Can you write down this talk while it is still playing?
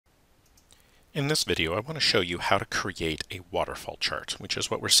In this video, I want to show you how to create a waterfall chart, which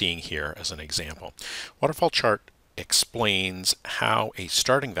is what we're seeing here as an example. Waterfall chart explains how a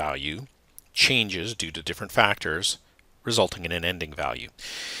starting value changes due to different factors, resulting in an ending value.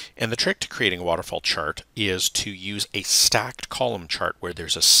 And the trick to creating a waterfall chart is to use a stacked column chart where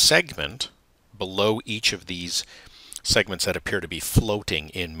there's a segment below each of these segments that appear to be floating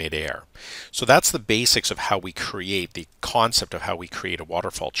in midair. So that's the basics of how we create, the concept of how we create a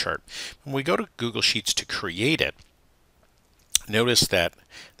waterfall chart. When we go to Google Sheets to create it, notice that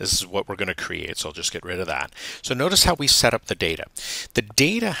this is what we're going to create, so I'll just get rid of that. So notice how we set up the data. The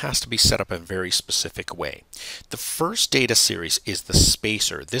data has to be set up in a very specific way. The first data series is the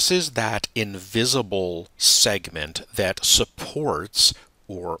spacer. This is that invisible segment that supports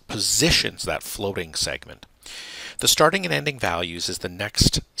or positions that floating segment. The starting and ending values is the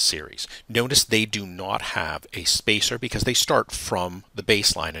next series. Notice they do not have a spacer because they start from the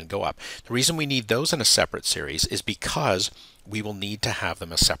baseline and go up. The reason we need those in a separate series is because we will need to have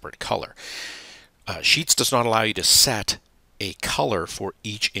them a separate color. Sheets does not allow you to set a color for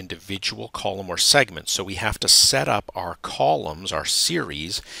each individual column or segment, so we have to set up our columns, our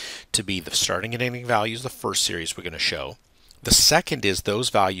series, to be the starting and ending values, the first series we're going to show. The second is those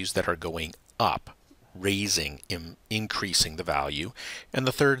values that are going up, raising, increasing the value, and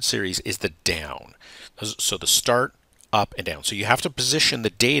the third series is the down. So the start, up, and down. So you have to position the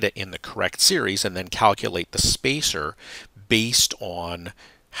data in the correct series and then calculate the spacer based on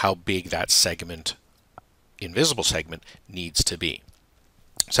how big that segment, invisible segment, needs to be.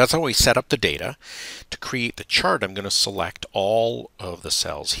 So that's how we set up the data. To create the chart, I'm going to select all of the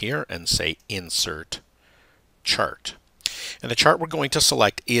cells here and say Insert Chart. And the chart we're going to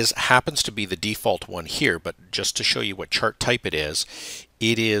select happens to be the default one here, but just to show you what chart type it is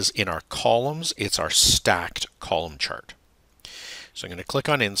in our columns. It's our stacked column chart. So I'm going to click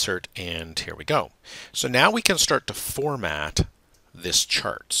on Insert, and here we go. So now we can start to format this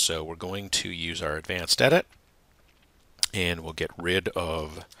chart. So we're going to use our Advanced Edit, and we'll get rid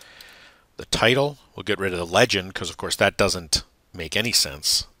of the title. We'll get rid of the legend because, of course, that doesn't make any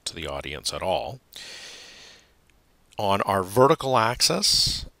sense to the audience at all. On our vertical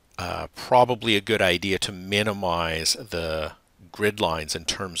axis, probably a good idea to minimize the grid lines in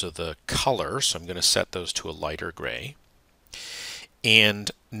terms of the color, so I'm going to set those to a lighter gray. And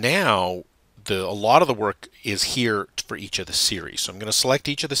now a lot of the work is here for each of the series. So I'm going to select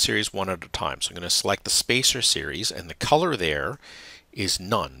each of the series one at a time. So I'm going to select the spacer series, and the color there is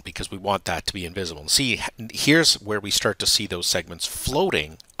none because we want that to be invisible. And see, here's where we start to see those segments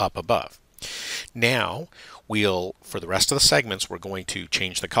floating up above. Now, for the rest of the segments, we're going to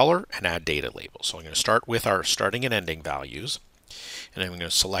change the color and add data labels. So I'm going to start with our starting and ending values, and I'm going to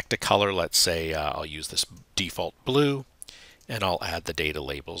select a color. Let's say I'll use this default blue, and I'll add the data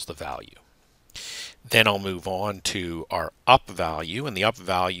labels, the value. Then I'll move on to our up value, and the up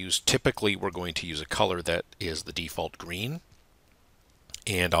values, typically we're going to use a color that is the default green,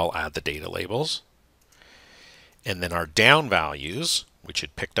 and I'll add the data labels. And then our down values, which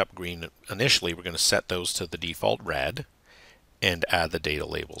had picked up green initially, we're going to set those to the default red and add the data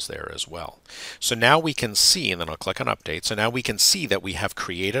labels there as well. So now we can see, and then I'll click on Update, so now we can see that we have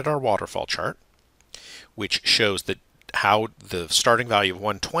created our waterfall chart, which shows that how the starting value of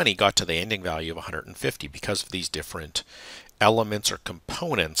 120 got to the ending value of 150 because of these different elements or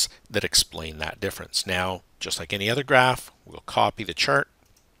components that explain that difference. Now, just like any other graph, we'll copy the chart,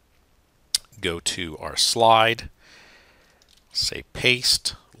 go to our slide, say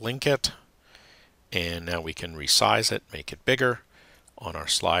paste, link it, and now we can resize it, make it bigger on our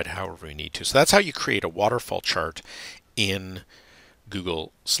slide however we need to. So that's how you create a waterfall chart in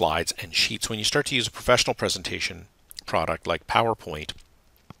Google Slides and Sheets. When you start to use a professional presentation product like PowerPoint,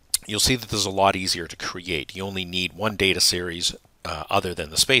 you'll see that this is a lot easier to create. You only need one data series other than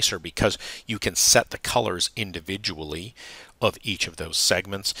the spacer because you can set the colors individually of each of those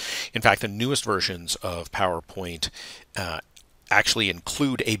segments. In fact, the newest versions of PowerPoint actually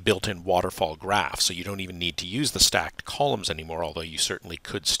include a built-in waterfall graph, so you don't even need to use the stacked columns anymore, although you certainly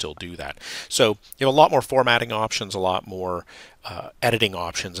could still do that. So you have a lot more formatting options, a lot more editing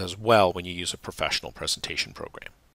options as well when you use a professional presentation program.